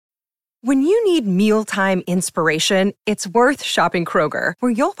When you need mealtime inspiration, it's worth shopping Kroger,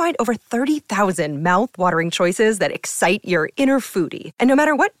 where you'll find over 30,000 mouth-watering choices that excite your inner foodie. And no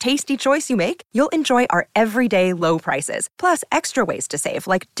matter what tasty choice you make, you'll enjoy our everyday low prices, plus extra ways to save,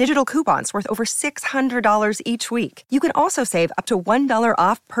 like digital coupons worth over $600 each week. You can also save up to $1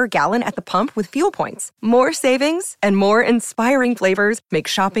 off per gallon at the pump with fuel points. More savings and more inspiring flavors make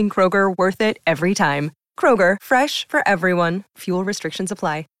shopping Kroger worth it every time. Kroger, fresh for everyone. Fuel restrictions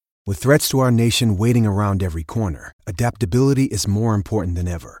apply. With threats to our nation waiting around every corner, adaptability is more important than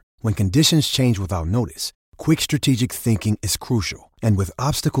ever. When conditions change without notice, quick strategic thinking is crucial. And with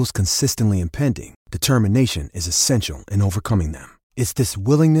obstacles consistently impending, determination is essential in overcoming them. It's this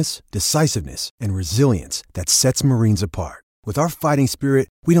willingness, decisiveness, and resilience that sets Marines apart. With our fighting spirit,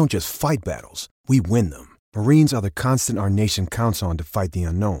 we don't just fight battles, we win them. Marines are the constant our nation counts on to fight the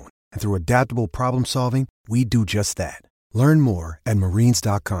unknown. And through adaptable problem solving, we do just that. Learn more at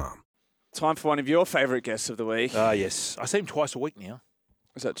marines.com. Time for one of your favourite guests of the week. Yes. I see him twice a week now.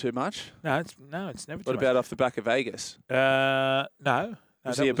 Is that too much? No, it's never too much. What about off the back of Vegas? No.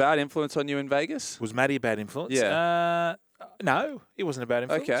 Was he a bad influence on you in Vegas? Was Matty a bad influence? Yeah. No, he wasn't a bad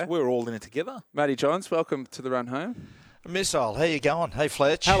influence. Okay. We were all in it together. Matty Johns, welcome to the run home. Missile, how you going? Hey,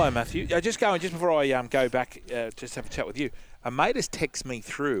 Fletch. Hello, Matthew. Just before I go back, just have a chat with you. A mate has texted me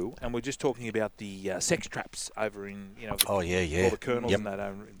through, and we're just talking about the sex traps over in, all the Colonels and that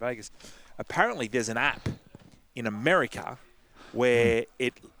over in Vegas. Apparently, there's an app in America where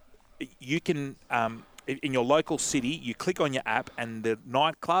you can, in your local city, you click on your app, and the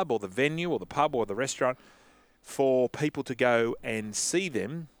nightclub or the venue or the pub or the restaurant for people to go and see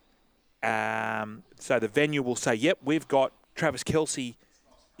them. So the venue will say, "Yep, we've got Travis Kelce,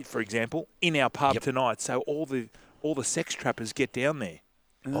 for example, in our pub tonight." So all the sex trappers get down there.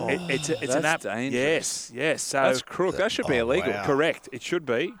 Oh, it's an app. Dangerous. Yes. So That's crook. That should be illegal. Wow. correct. It should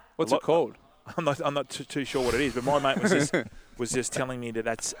be. What's it called? I'm not too sure what it is, but my mate was just telling me that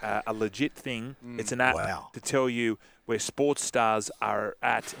that's a legit thing. It's an app to tell you where sports stars are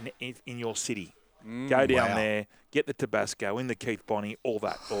at in your city. Go down there, get the Tabasco in the Keith Bonnie, all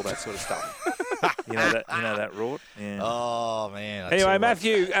that sort of stuff. you know that rort. Yeah. Oh man. Anyway,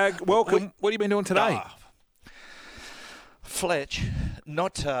 Matthew, welcome. What have you been doing today? Fletch,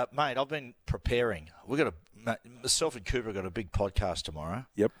 mate. I've been preparing. Myself and Cooper got a big podcast tomorrow.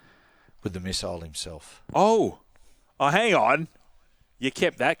 Yep. With the missile himself. Oh, hang on. You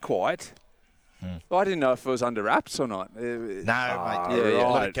kept that quiet. Well, I didn't know if it was under wraps or not. No, mate. Yeah,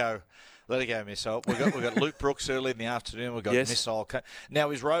 right. let it go. Let it go, Missile. We've got Luke Brooks early in the afternoon. We've got Missile. Now,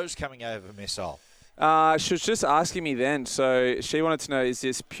 is Rose coming over, Missile? She was just asking me then. So she wanted to know, is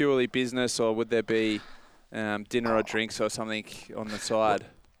this purely business or would there be dinner or drinks or something on the side?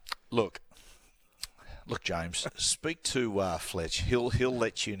 Look, James, speak to Fletch. He'll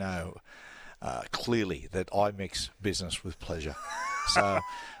let you know clearly that I mix business with pleasure. So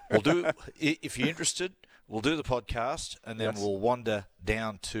we'll do, if you're interested, we'll do the podcast and then we'll wander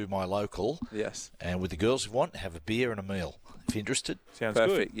down to my local. Yes. And with the girls who want, have a beer and a meal. If you're interested. Sounds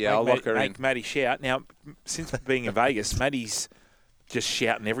perfect. Good. Yeah, I'll lock her in. Make Matty shout. Now, since being in Vegas, Matty's just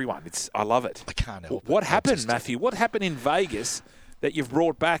shouting everyone. I love it. I can't help it. What happened, Matthew? What happened in Vegas that you've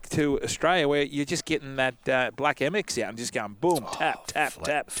brought back to Australia where you're just getting that black MX out and just going boom, tap,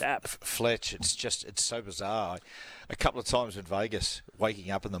 tap. Fletch, it's so bizarre. A couple of times in Vegas, waking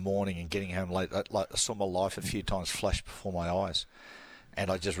up in the morning and getting home late, I saw my life a few times flash before my eyes. And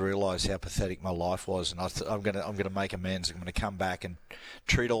I just realised how pathetic my life was, and I'm gonna make amends. I'm gonna come back and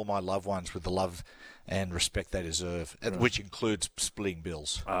treat all my loved ones with the love and respect they deserve, which includes splitting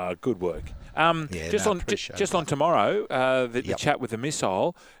bills. Good work. Just on tomorrow, the chat with the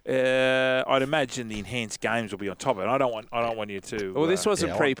missile. I'd imagine the enhanced games will be on top of it. I don't want you to. Well, this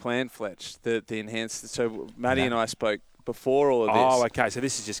wasn't pre-planned, Fletch. The enhanced. So Matty and I spoke before all of this. Oh, okay. So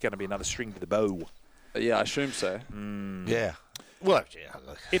this is just going to be another string to the bow. Yeah, I assume so. Yeah. Well,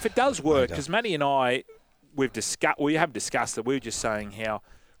 if it does work, because Matty and I, we have discussed it. We were just saying how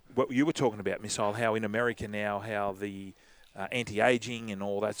what you were talking about, Missile, how in America now, how the anti-aging and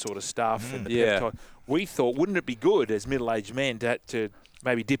all that sort of stuff. And the peptide, we thought, wouldn't it be good as middle-aged men to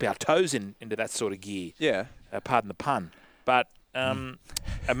maybe dip our toes into that sort of gear? Yeah. Pardon the pun. But,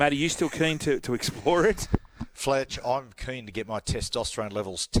 Matty, you still keen to explore it? Fletch, I'm keen to get my testosterone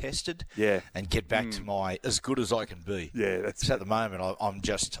levels tested and get back to my as good as I can be. Yeah, that's at the moment,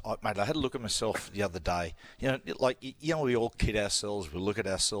 mate, I had a look at myself the other day. We all kid ourselves. We look at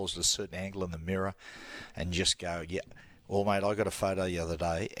ourselves at a certain angle in the mirror and just go, well, mate, I got a photo the other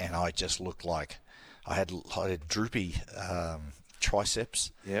day and I just looked like I had droopy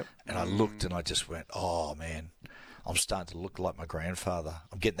triceps. Yep. And I looked and I just went, oh, man. I'm starting to look like my grandfather.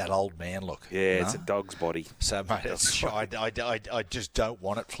 I'm getting that old man look. Yeah, you it's a know? dog's body. So, mate, I just don't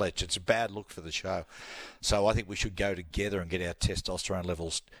want it, Fletch. It's a bad look for the show. So I think we should go together and get our testosterone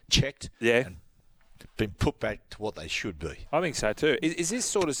levels checked. Yeah. And been put back to what they should be. I think so too. Is this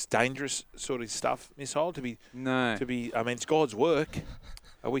sort of dangerous sort of stuff, Missile? No. I mean, it's God's work.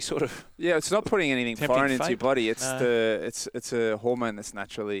 Are we sort of? Yeah, it's not putting anything Tempting foreign into fate? your body. It's No. it's a hormone that's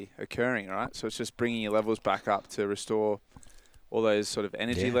naturally occurring, right? So it's just bringing your levels back up to restore all those sort of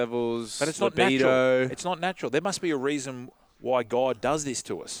energy Yeah. levels. But it's not libido. natural. It's not natural. There must be a reason why God does this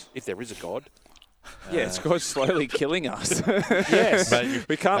to us, if there is a God. Yeah, it's God's slowly killing us. Yes. Mate,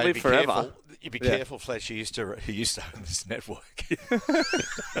 We can't live be forever. Careful. You be Yeah. careful, Fletch. He used to own this network.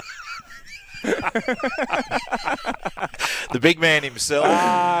 The big man himself.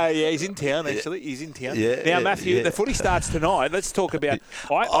 Yeah, he's in town, actually. He's in town. Yeah, Now, Matthew, yeah. the footy starts tonight. Let's talk about...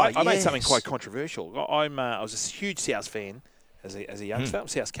 I made something yes. quite controversial. I was a huge South fan as a youngster. I'm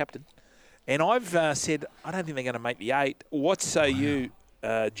South captain. And I've said, I don't think they're going to make the 8. What say you,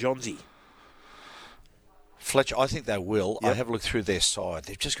 Johnsy? Fletch, I think they will. Yep. I have looked through their side.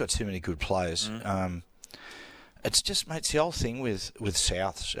 They've just got too many good players. It's just, mate, it's the old thing with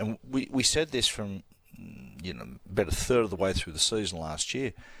Souths. And we said this from, about a third of the way through the season last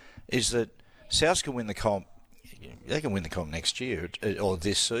year, is that Souths can win the comp. They can win the comp next year or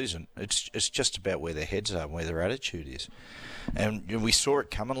this season. It's just about where their heads are and where their attitude is. And we saw it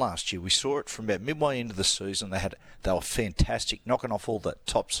coming last year. We saw it from about midway into the season. They were fantastic, knocking off all the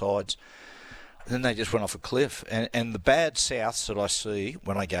top sides. Then they just went off a cliff. And the bad Souths that I see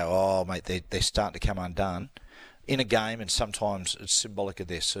when I go, oh, mate, they're starting to come undone in a game, and sometimes it's symbolic of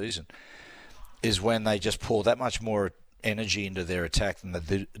their season, is when they just pour that much more energy into their attack than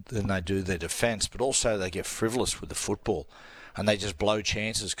they do their defence, but also they get frivolous with the football and they just blow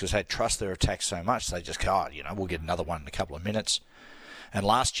chances because they trust their attack so much. They just go, we'll get another one in a couple of minutes. And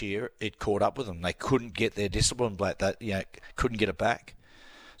last year it caught up with them. They couldn't get their discipline back. Couldn't get it back.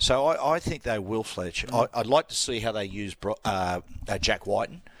 So I think they will, Fletch. I'd like to see how they use Jack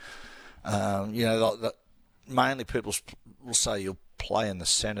Whiten. Mainly people will say you'll play in the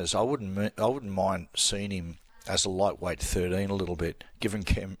centres. I wouldn't mind seeing him as a lightweight 13 a little bit, giving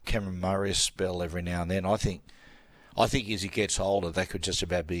Cameron Murray a spell every now and then. I think as he gets older, that could just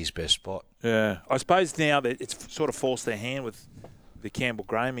about be his best spot. Yeah. I suppose now that it's sort of forced their hand with the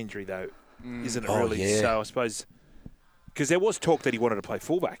Campbell-Graham injury, though, isn't it really? Yeah. So I suppose... Because there was talk that he wanted to play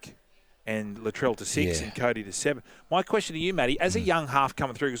fullback and Latrell to 6 and Cody to 7. My question to you, Matty, as a young half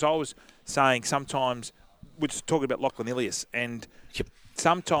coming through, because I was saying sometimes, we're just talking about Lachlan Ilias, and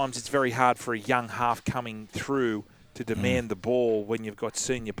sometimes it's very hard for a young half coming through to demand the ball when you've got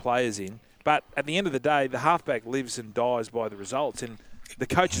senior players in. But at the end of the day, the halfback lives and dies by the results, and the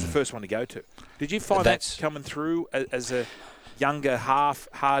coach is the first one to go to. Did you find that coming through as a younger half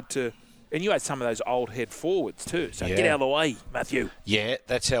hard to... And you had some of those old head forwards too. So get out of the way, Matthew. Yeah,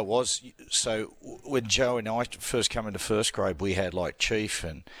 that's how it was. So when Joe and I first come into first grade, we had like Chief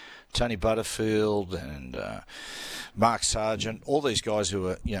and Tony Butterfield and Mark Sargent, all these guys who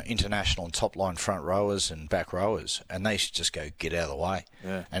were international and top line front rowers and back rowers, and they should just go get out of the way.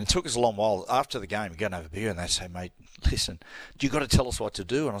 Yeah. And it took us a long while after the game. We go and have a beer, and they say, "Mate, listen, you got to tell us what to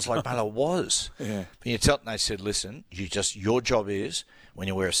do." And I was like, "Mate, I was." Yeah. And they said, "Listen, your job is." When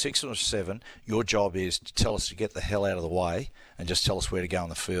you wear a 6 or a 7, your job is to tell us to get the hell out of the way and just tell us where to go on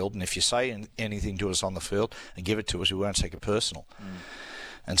the field. And if you say anything to us on the field and give it to us, we won't take it personal.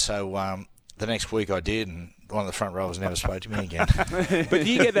 And so the next week I did, and one of the front rowers never spoke to me again. But do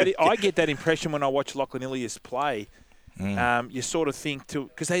you get that? I get that impression when I watch Lachlan Ilias play. You sort of think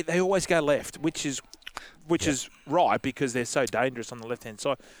because they always go left, which is right because they're so dangerous on the left-hand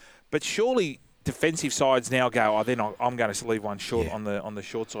side. But surely defensive sides now go, I'm going to leave one short on the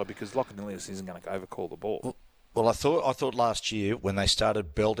short side because Lachlan Ilias isn't going to overcall the ball. Well, I thought last year when they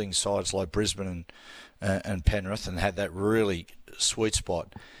started belting sides like Brisbane and Penrith and had that really sweet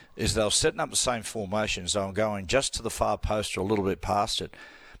spot, is they were setting up the same formations. They were going just to the far post or a little bit past it.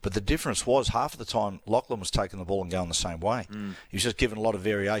 But the difference was half of the time Lachlan was taking the ball and going the same way. He was just given a lot of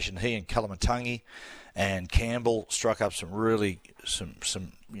variation. He and Kalamantangi and Campbell struck up some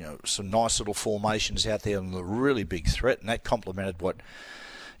nice little formations out there and a really big threat, and that complemented what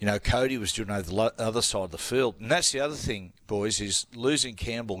Cody was doing over the other side of the field. And that's the other thing, boys, is losing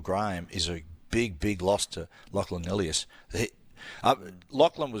Campbell-Graham is a big loss to Lachlan Ilias.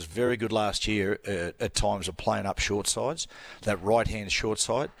 Lachlan was very good last year at times of playing up short sides, that right-hand short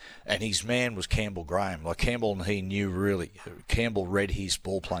side, and his man was Campbell-Graham. Like Campbell and he knew really, Campbell read his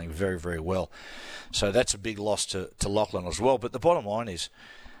ball playing very, very well. So that's a big loss to Lachlan as well. But the bottom line is,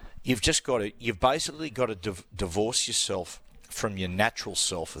 you've basically got to divorce yourself from your natural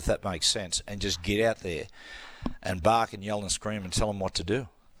self, if that makes sense, and just get out there and bark and yell and scream and tell them what to do.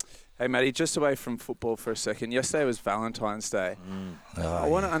 Hey, Matty, just away from football for a second. Yesterday was Valentine's Day. I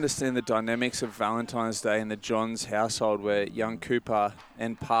want to understand the dynamics of Valentine's Day in the Johns household where young Cooper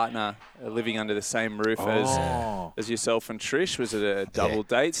and partner are living under the same roof as yourself and Trish. Was it a double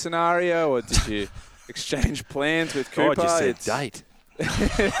date scenario, or did you exchange plans with Cooper? I just said date.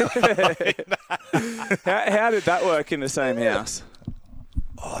 How did that work in the same house?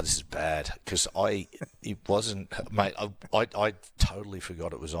 Oh, this is bad because it wasn't, mate. I totally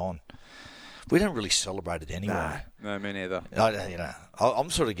forgot it was on. We don't really celebrate it anyway. No, me neither. I'm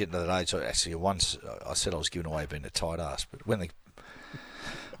sort of getting to that age. So actually, once I said I was giving away being a tight ass, but when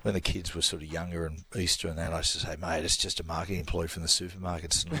the kids were sort of younger and Easter and that, I used to say, mate, it's just a marketing employee from the supermarket.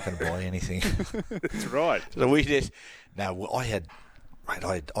 It's not going to buy anything. That's right. So we did. No, I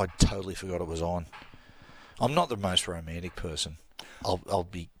totally forgot it was on. I'm not the most romantic person. I'll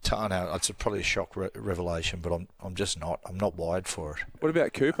be telling out. It's probably a shock revelation, but I'm just not. I'm not wired for it. What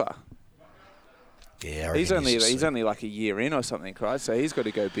about Cooper? Yeah, he's only like a year in or something, right? So he's got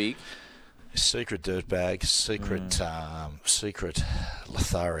to go big. Secret dirtbag, secret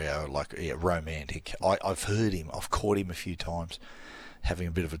Lothario, romantic. I've heard him. I've caught him a few times, having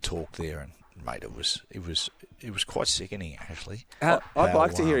a bit of a talk there, and mate, it was quite sickening actually. I'd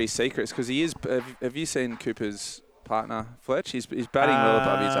like to hear his secrets because he is. Have you seen Cooper's partner, Fletch? He's batting well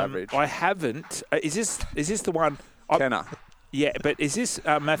above his average. I haven't. Is this the one? Kenner. Yeah, but is this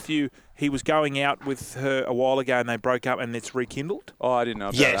Matthew? He was going out with her a while ago and they broke up and it's rekindled? Oh, I didn't know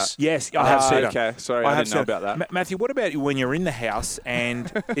about that. Yes, I have seen it. Okay, sorry, I didn't know about that. Matthew, what about when you're in the house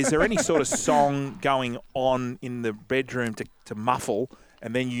and is there any sort of song going on in the bedroom to muffle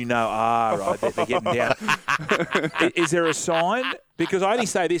and then right, they're getting down? Is there a sign? Because I only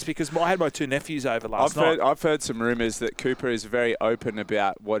say this because I had my two nephews over last night. I've heard some rumours that Cooper is very open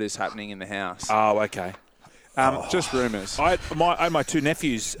about what is happening in the house. Oh, okay. Just rumours. I had my two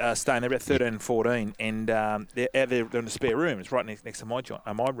nephews staying there, about 13 and 14, and they're in the spare room. It's right next to my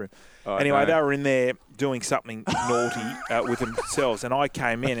room. Oh, anyway, they were in there doing something naughty with themselves, and I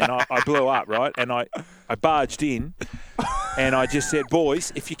came in and I blew up, right? And I barged in, and I just said,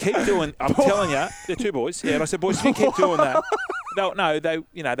 boys, if you keep doing, I'm telling you, they're two boys, yeah. And I said, boys, if you keep doing that, they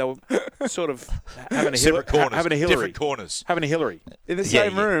were sort of having a Hillary. Different corners. Having a Hillary. In the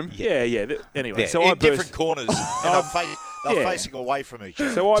same room? Yeah. Anyway, so in different corners. They're facing away from each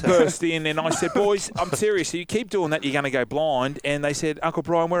other. So I burst in and I said, boys, I'm serious. If you keep doing that, you're going to go blind. And they said, Uncle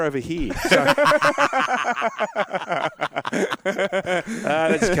Brian, we're over here. So that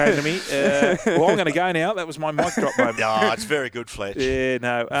just came to me. Well, I'm going to go now. That was my mic drop moment. No, it's very good, Fletch. Yeah,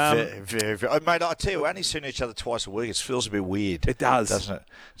 no. Very. Mate, I tell you, we only seen each other twice a week. It feels a bit weird. It does. Doesn't it?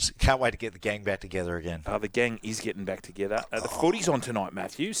 Can't wait to get the gang back together again. The gang is getting back together. The footy's on tonight,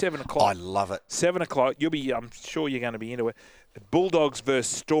 Matthew, 7 o'clock. I love it. 7 o'clock. I'm sure you're going to be into it. Bulldogs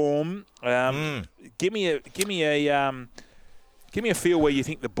versus Storm. Give me a feel where you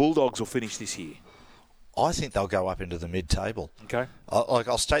think the Bulldogs will finish this year. I think they'll go up into the mid-table. Okay.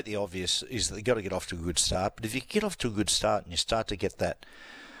 I'll state the obvious is that they've got to get off to a good start. But if you get off to a good start and you start to get that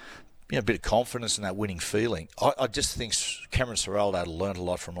bit of confidence and that winning feeling, I just think Cameron Ciraldo learned a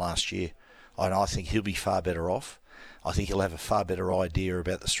lot from last year. And I think he'll be far better off. I think he'll have a far better idea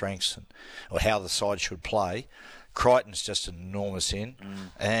about the strengths or how the side should play. Crichton's just an enormous in,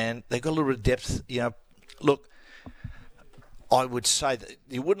 and they've got a little bit of depth. Look, I would say that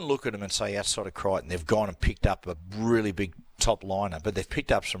you wouldn't look at them and say outside of Crichton, they've gone and picked up a really big top liner, but they've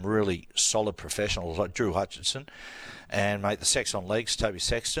picked up some really solid professionals like Drew Hutchinson and, mate, the sex on legs, Toby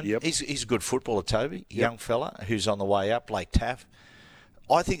Sexton. Yep. He's a good footballer, Toby, young fella who's on the way up, Blake Taff.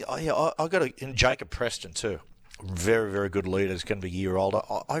 I think I got and Jacob Preston too. Very, very good leader. Is going to be a year older.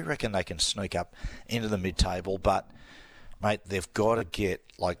 I reckon they can sneak up into the mid-table, but, mate, they've got to get,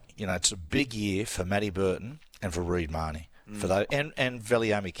 it's a big year for Matty Burton and for Reid Marnie. For those, and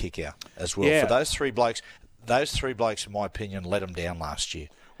Valiami Kickout as well. Yeah. For those three blokes, in my opinion, let them down last year.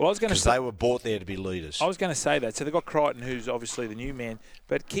 Well, I was going to say they were brought there to be leaders. I was going to say that. So they've got Crichton, who's obviously the new man,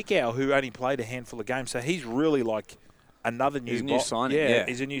 but Kickout, who only played a handful of games, so he's really like another new signing. Yeah,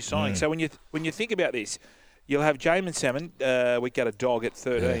 he's a new signing. So when you think about this, you'll have Jamin Salmon, we got a dog at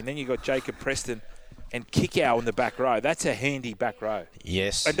 13. Yeah. Then you've got Jacob Preston and Kickow in the back row. That's a handy back row.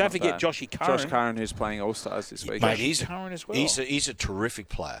 Yes. And don't forget Joshy Curran. Josh Curran, who's playing All-Stars this week. Mate, Curran as well. He's a terrific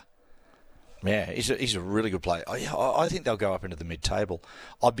player. Yeah, he's a really good player. I think they'll go up into the mid-table.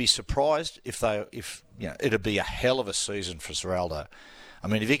 I'd be surprised if it'd be a hell of a season for Ciraldo. I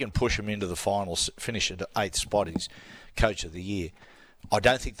mean, if he can push them into the finals, finish at 8th spot, he's coach of the year. I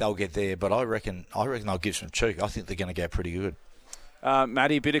don't think they'll get there, but I reckon they'll give some cheek. I think they're going to go pretty good.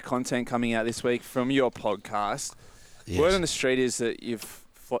 Matty, a bit of content coming out this week from your podcast. Yes. Word on the street is that you've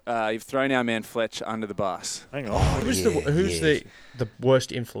thrown our man Fletch under the bus. Hang on. Who's the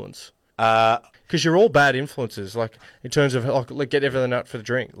worst influence? Because you're all bad influences, like in terms of like get everything out for the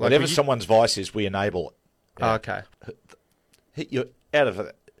drink. Like, Whatever someone's vice is, we enable it. Oh, okay. You're out of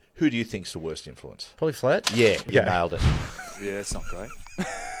it. Who do you think's the worst influence? Probably Fletch. Yeah, you nailed it. Yeah, it's not great.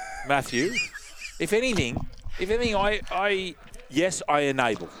 Matthew, if anything, yes, I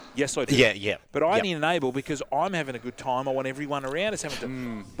enable. Yes, I do. Yeah. But I only enable because I'm having a good time. I want everyone around us having to.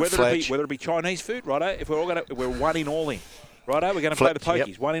 Whether it be Chinese food, righto. If we're one in all in, righto. We're going to play the pokies.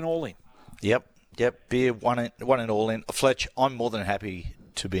 Yep. One in all in. Yep. Beer, one in all in. Fletch, I'm more than happy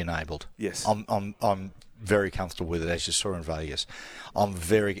to be enabled. Yes. I'm very comfortable with it, as you saw in Vegas.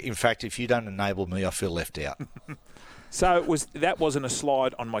 In fact, if you don't enable me, I feel left out. So that wasn't a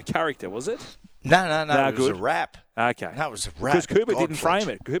slide on my character, was it? No. It was a rap. Okay. No, it was a rap. Because Cooper didn't Fletch.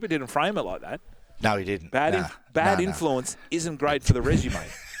 frame it. Cooper didn't frame it like that. No, he didn't. Bad influence isn't great for the resume.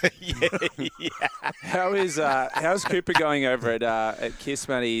 How's Cooper going over at Kiss,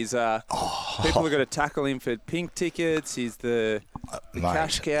 Matty? People are going to tackle him for pink tickets. He's the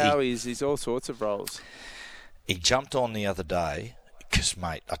cash cow. He's all sorts of roles. He jumped on the other day because,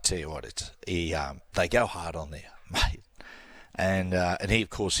 mate, I tell you what, they go hard on there, mate. And he, of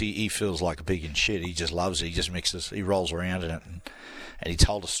course, he feels like a pig in shit. He just loves it. He just mixes. He rolls around in it. And he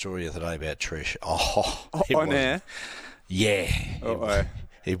told a story the other day about Trish. On air? Yeah.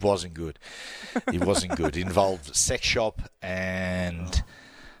 It wasn't good. It wasn't good. It involved sex shop and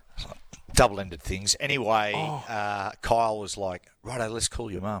double-ended things. Anyway, Kyle was like, righto, let's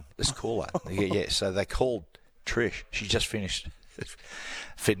call your mum. Let's call her. Yeah. So they called Trish. She just finished a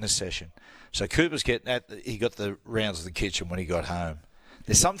fitness session. So Cooper's he got the rounds of the kitchen when he got home.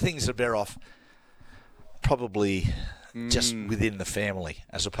 There's some things that are better off probably just within the family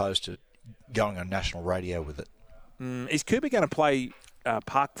as opposed to going on national radio with it. Is Cooper going to play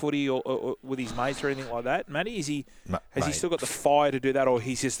park footy or with his mates or anything like that, Matty? Has he still got the fire to do that, or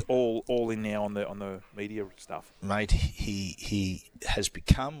he's just all in now on the media stuff? Mate, he has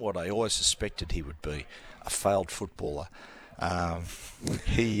become what I always suspected he would be, a failed footballer.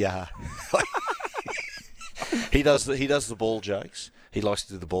 He does the ball jokes. He likes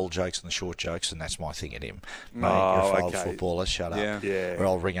to do the ball jokes and the short jokes, and that's my thing at him. Mate, you're a failed footballer. Shut up. Yeah. Or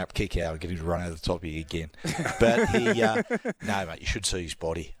I'll ring up Kick Out and get him to run over the top of you again. But no, mate, you should see his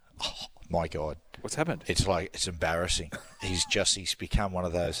body. Oh, my God. What's happened? It's embarrassing. He's become one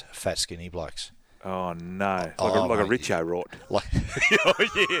of those fat, skinny blokes. Oh, no. Like a Richo rot.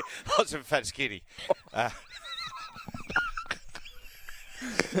 Lots of fat, skinny.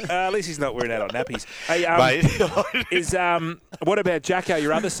 At least he's not wearing adult nappies. Hey, what about Jacko,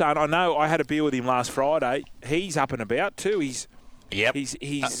 your other son? I know I had a beer with him last Friday. He's up and about too. He's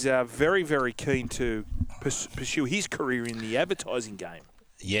very, very keen to pursue his career in the advertising game.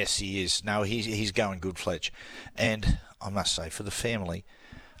 Yes, he is. No, he's going good, Fletch. And I must say, for the family,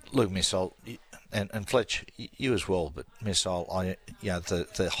 look, Missile, and Fletch, you as well, but Missile,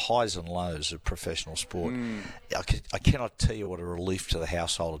 the highs and lows of professional sport, I cannot tell you what a relief to the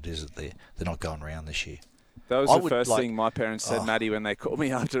household it is that they're not going around this year. That was the first thing my parents said, Matty, when they called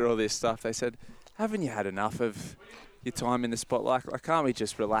me after all this stuff. They said, haven't you had enough of your time in the spotlight? Like, can't we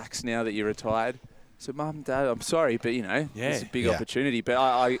just relax now that you're retired? So, Mum, Dad, I'm sorry, but, it's a big opportunity. But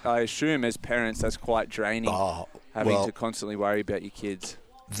I assume as parents that's quite draining, having to constantly worry about your kids.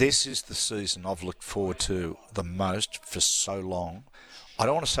 This is the season I've looked forward to the most for so long. I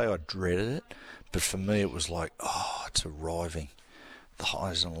don't want to say I dreaded it, but for me it was like, it's arriving. The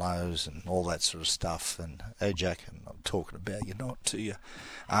highs and lows and all that sort of stuff. And, hey, Jack, I'm talking about you, not to you.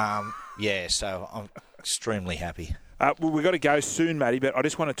 So I'm extremely happy. We've got to go soon, Matty, but I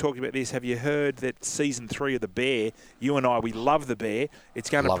just want to talk about this. Have you heard that Season 3 of The Bear, you and I, we love The Bear. It's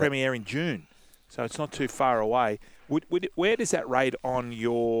going to premiere in June, so it's not too far away. Where does that rate on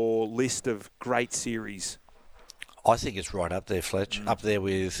your list of great series? I think it's right up there, Fletch. Up there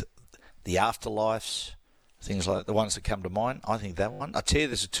with The Afterlifes, things like the ones that come to mind. I think that one. I tell you,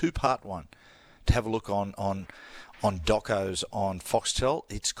 there's a 2-part one to have a look on docos on Foxtel.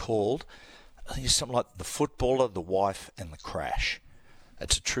 It's called, I think it's something like The Footballer, The Wife and The Crash.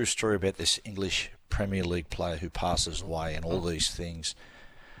 It's a true story about this English Premier League player who passes away and all these things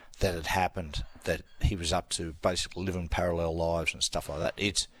that had happened that he was up to, basically living parallel lives and stuff like that.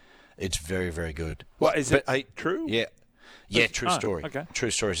 It's very, very good. Well, is it true? Yeah, true story. Okay.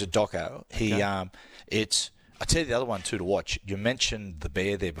 True story. It's a doco. I tell you the other one too to watch. You mentioned The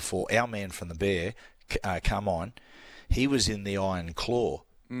Bear there before. Our man from The Bear, come on. He was in the Iron Claw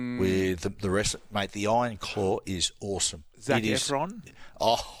with the wrestling. Mate, the Iron Claw is awesome. Zac Efron?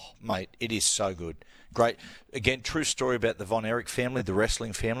 Oh, mate, it is so good. Great. Again, true story about the Von Erich family, the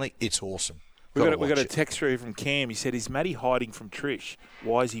wrestling family. It's awesome. We got a text through from Cam. He said, "Is Matty hiding from Trish?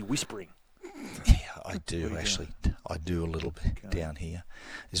 Why is he whispering?" Yeah, I do actually. I do a little bit down here.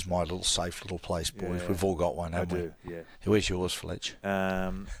 This is my little safe little place, boys. Yeah. We've all got one, haven't we? I do, yeah. Where's yours, Fletch?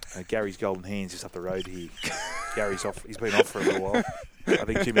 Gary's Golden Hands just up the road here. Gary's off. He's been off for a little while. I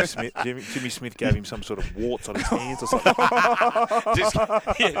think Jimmy Smith gave him some sort of warts on his hands or something.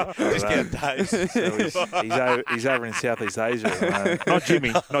 Discount Dave. So he's over in Southeast Asia. Not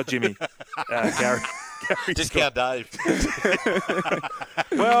Jimmy. Gary. Discount Dave.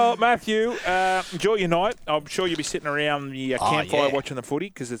 Well, Matthew, enjoy your night. I'm sure you'll be sitting around the campfire watching the footy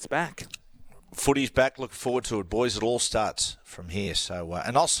because it's back. Footy's back. Look forward to it, boys. It all starts from here. So,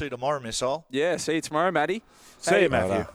 and I'll see you tomorrow, Miss Ol. Yeah, see you tomorrow, Matty. See you, Matthew.